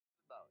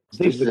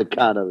This is a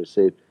card I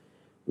received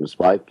from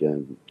Spike,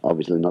 and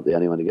obviously not the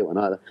only one to get one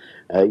either.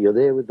 You're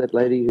there with that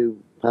lady who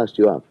passed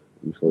you up,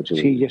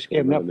 unfortunately. She just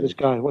gave me up to this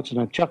guy. What's his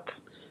name? Chuck?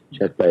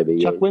 Chuck Baby.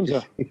 Chuck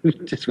Windsor.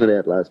 Just went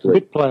out last week.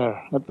 Bit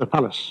player at the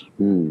Palace.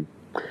 Mm.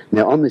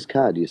 Now, on this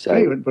card, you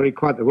say... He went very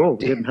quiet the wall.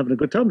 We didn't having a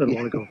good time a little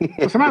while ago.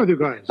 What's the matter with you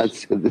guys?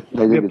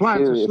 The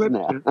appliance slipped.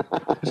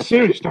 It's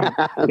serious time.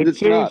 It's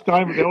serious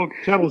time with the old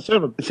Channel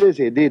 7. It says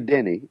here, Dear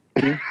Denny.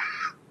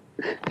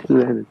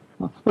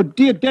 Oh,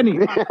 dear Denny.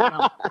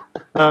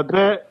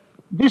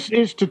 This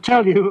is to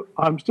tell you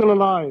I'm still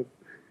alive.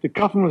 The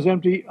coffin was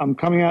empty. I'm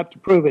coming out to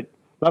prove it.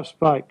 Love,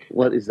 Spike.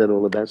 What is that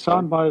all about?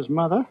 Signed by his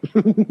mother,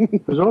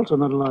 who's also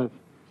not alive.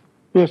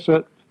 Yes,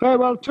 sir.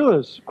 Farewell to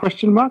us?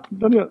 Question mark.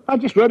 I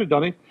just wrote it,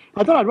 Donnie.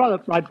 I thought I'd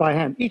rather write by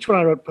hand. Each one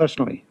I wrote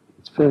personally.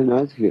 It's very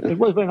nice of you. It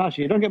was very nice of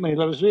you. You don't get many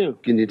letters, do you?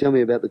 Can you tell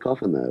me about the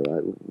coffin, though?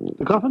 Right?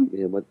 The coffin?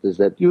 Yeah, what does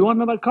that... You want to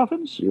know about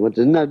coffins? You want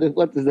to know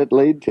what does that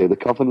lead to? The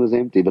coffin was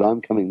empty, but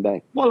I'm coming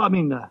back. Well, I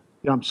mean,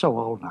 I'm so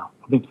old now.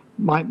 I mean,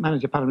 my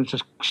manager, Paladin,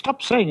 says,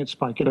 stop saying it,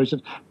 Spike. He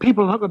said,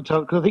 people are not going to tell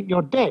it because they think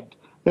you're dead.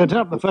 They'll turn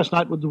up the first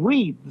night with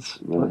wreaths.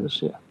 Right. Like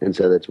this, yeah. And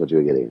so that's what you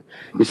were getting at.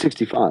 You're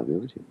 65, aren't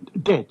you?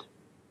 Dead.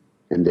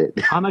 And dead.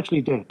 I'm actually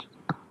dead.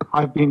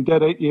 I've been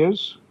dead 8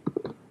 years,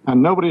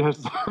 and nobody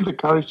has the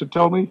courage to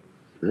tell me.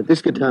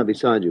 This guitar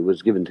beside you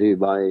was given to you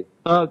by...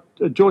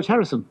 George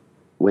Harrison.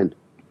 When?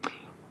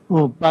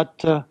 Oh,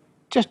 but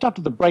just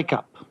after the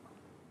breakup.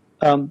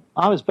 I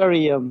was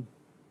very...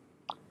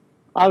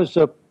 I was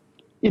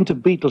into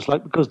Beatles,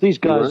 like, because these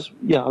guys...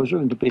 Yeah, I was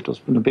really into Beatles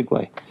in a big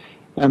way.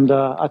 And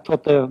I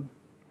thought they're...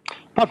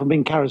 Apart from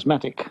being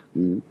charismatic,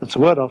 that's a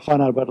word I'll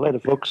find out about later,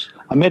 folks.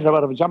 I made it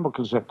out of a jumble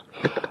cassette.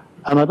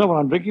 And I know what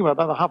I'm drinking, but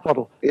another half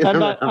bottle.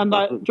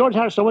 And George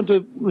Harrison, I went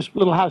to this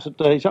little house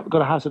he's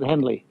got a house at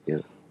Henley.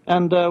 Yeah.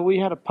 And we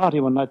had a party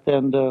one night there,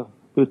 and we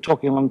were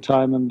talking a long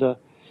time, and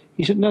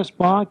he said, no,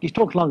 Spike, he's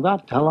talking like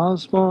that. Hello,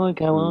 Spike,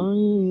 how are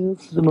you?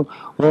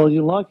 Well,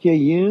 you like your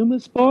humour,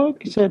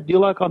 Spike? He said, do you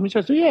like comedy?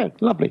 I said, yeah,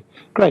 lovely,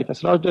 great. I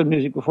said, I was doing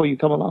music before you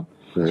come along.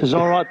 He says,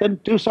 all right, then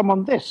do some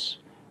on this.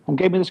 And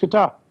gave me this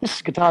guitar.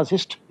 This guitar is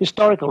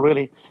historical,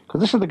 really,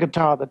 because this is the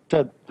guitar that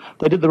they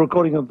did the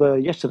recording of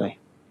yesterday.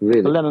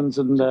 Really? The Lennons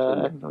and,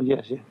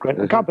 yes, yeah, great.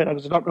 I can't play it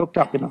because it's not hooked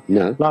up, you know.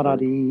 No.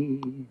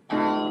 La-da-dee,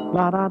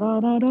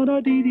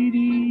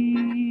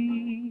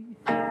 la-da-da-da-da-da-dee-dee-dee,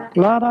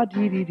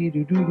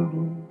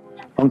 la-da-dee-dee-dee-doo-doo-doo.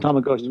 Long time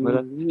ago, it's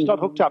not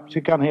hooked up, so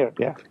you can't hear it,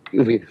 yeah?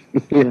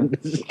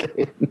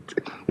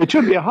 It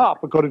should be a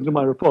harp, according to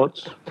my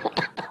reports.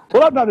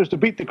 Well, I've done is to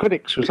beat the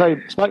critics who say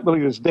Spike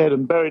Milligan is dead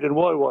and buried in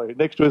Woy Woy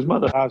next to his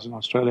mother's house in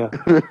Australia.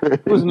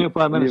 Who's the new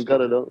Prime Minister? You've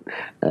got it all.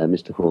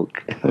 Mr.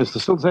 Hawke. Is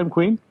there still the same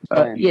Queen?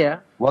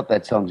 Yeah. What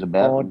that song's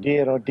about. Oh,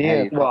 dear, oh,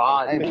 dear. Well,